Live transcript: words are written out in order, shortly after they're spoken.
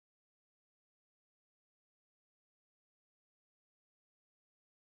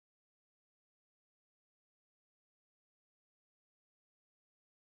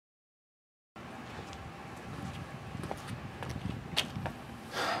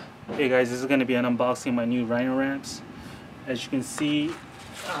Hey guys, this is going to be an unboxing of my new Rhino Ramps. As you can see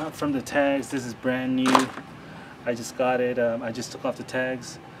from the tags, this is brand new. I just got it. I just took off the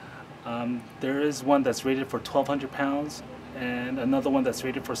tags. There is one that's rated for 1,200 pounds and another one that's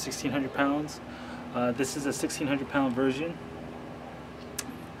rated for 1,600 pounds. This is a 1,600 pound version.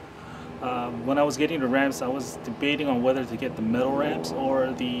 When I was getting the ramps, I was debating on whether to get the metal ramps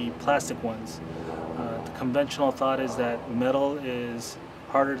or the plastic ones. The conventional thought is that metal is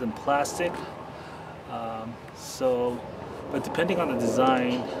harder than plastic, but depending on the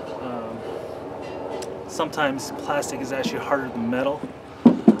design, sometimes plastic is actually harder than metal.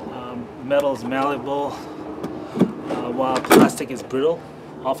 Metal is malleable, while plastic is brittle,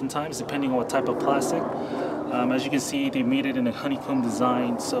 oftentimes, depending on what type of plastic. As you can see, they made it in a honeycomb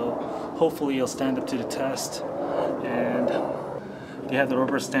design, so hopefully it'll stand up to the test. And they have the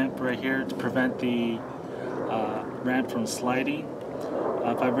rubber stamp right here to prevent the ramp from sliding.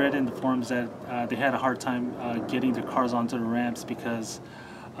 I've read in the forums that they had a hard time getting their cars onto the ramps because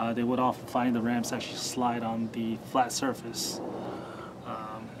they would often find the ramps actually slide on the flat surface.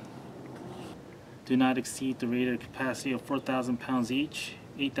 Do not exceed the rated capacity of 4,000 pounds each,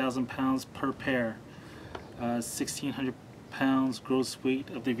 8,000 pounds per pair, 1,600 pounds gross weight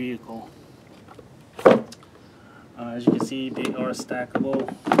of the vehicle. As you can see, they are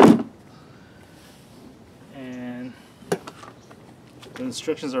stackable, and the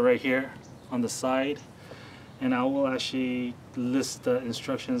instructions are right here on the side, and I will actually list the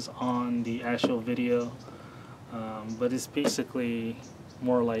instructions on the actual video, but it's basically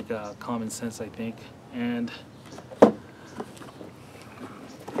more like common sense, I think, and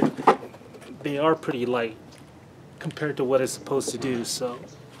they are pretty light compared to what it's supposed to do. So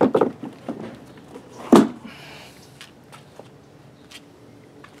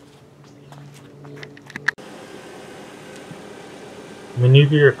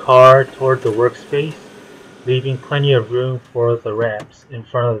maneuver your car toward the workspace, leaving plenty of room for the ramps in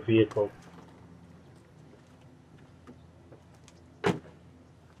front of the vehicle.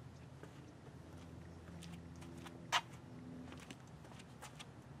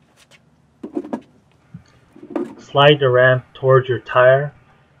 Slide the ramp towards your tire,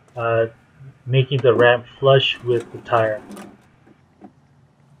 making the ramp flush with the tire.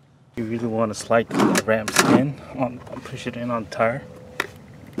 You really want to slide the ramps in, push it in on the tire.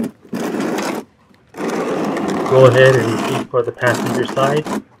 Go ahead and repeat for the passenger side.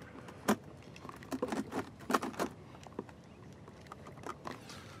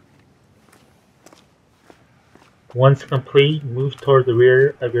 Once complete, move toward the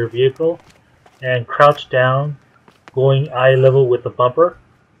rear of your vehicle and crouch down, going eye level with the bumper,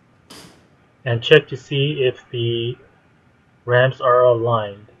 and check to see if the ramps are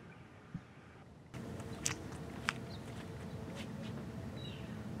aligned.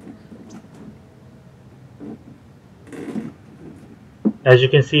 As you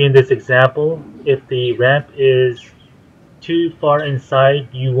can see in this example, if the ramp is too far inside,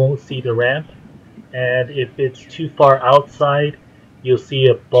 you won't see the ramp, and if it's too far outside, you'll see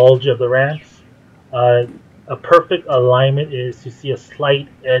a bulge of the ramps. A perfect alignment is to see a slight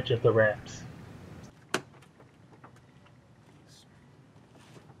edge of the ramps.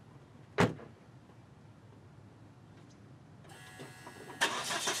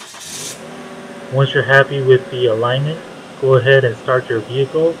 Once you're happy with the alignment, go ahead and start your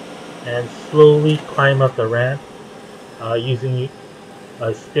vehicle and slowly climb up the ramp using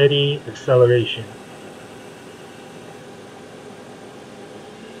a steady acceleration.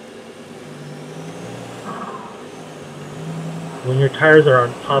 When your tires are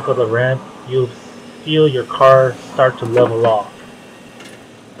on top of the ramp, you'll feel your car start to level off.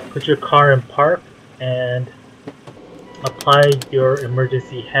 Put your car in park and apply your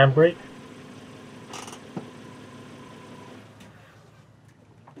emergency handbrake.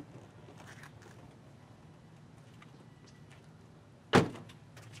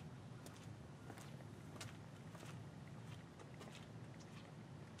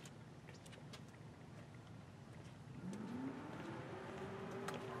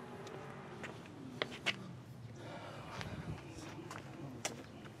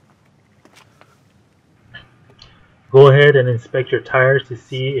 Go ahead and inspect your tires to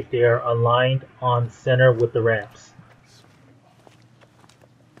see if they are aligned on center with the ramps.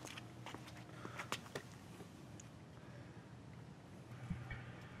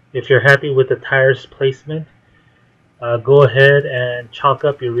 If you're happy with the tires placement, go ahead and chalk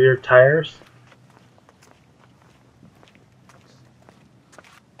up your rear tires.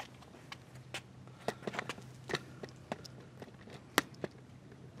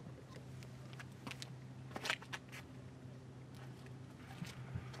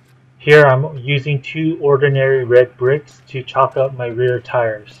 Here I'm using 2 ordinary red bricks to chalk up my rear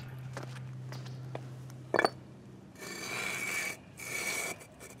tires.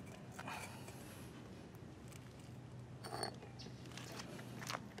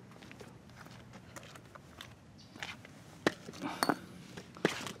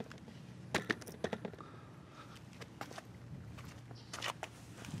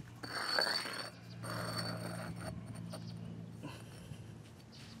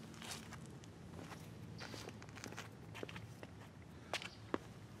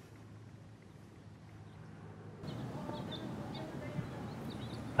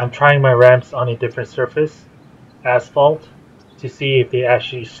 I'm trying my ramps on a different surface, asphalt, to see if they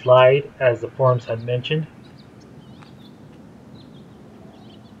actually slide as the forums had mentioned.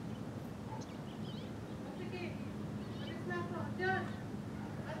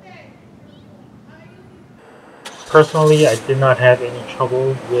 Personally, I did not have any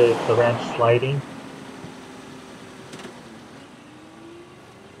trouble with the ramp sliding.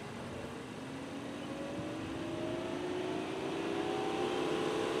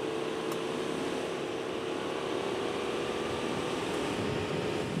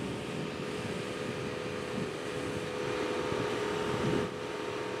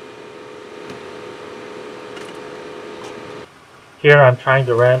 Here I'm trying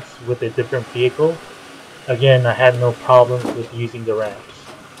the ramps with a different vehicle. Again, I had no problems with using the ramps.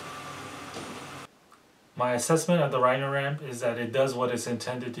 My assessment of the Rhino Ramp is that it does what it's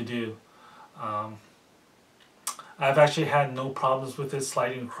intended to do. Um, I've actually had no problems with it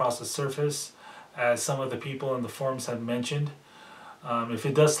sliding across the surface, as some of the people in the forums have mentioned. If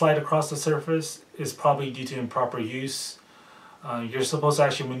it does slide across the surface, it's probably due to improper use. You're supposed to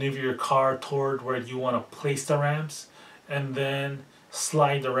actually maneuver your car toward where you want to place the ramps and then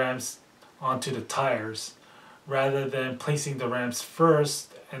slide the ramps onto the tires, rather than placing the ramps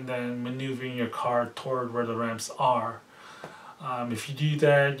first and then maneuvering your car toward where the ramps are. If you do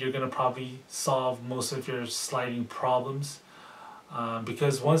that, you're going to probably solve most of your sliding problems,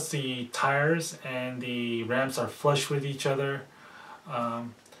 because once the tires and the ramps are flush with each other,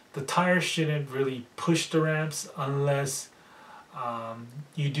 um, the tires shouldn't really push the ramps unless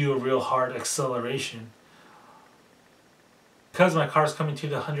you do a real hard acceleration. Because my car's coming to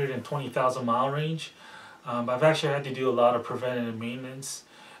the 120,000 mile range, I've actually had to do a lot of preventative maintenance,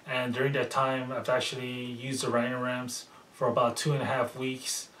 and during that time I've actually used the Rhino Ramps for about 2.5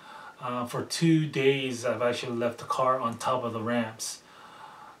 weeks. For 2 days I've actually left the car on top of the ramps.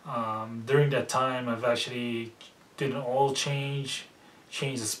 During that time I've actually did an oil change,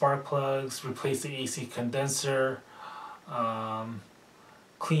 changed the spark plugs, replaced the AC condenser,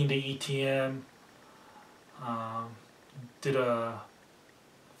 cleaned the ETM, um, did a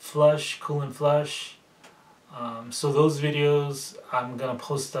flush, coolant flush. So those videos I'm gonna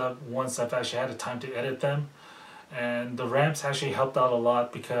post up once I've actually had the time to edit them. And the ramps actually helped out a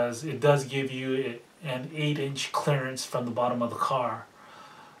lot because it does give you an 8-inch clearance from the bottom of the car.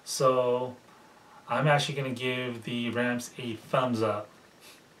 So I'm actually gonna give the ramps a thumbs up.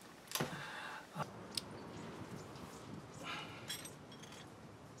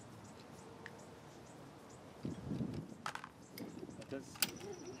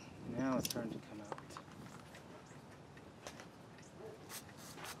 Now it's starting to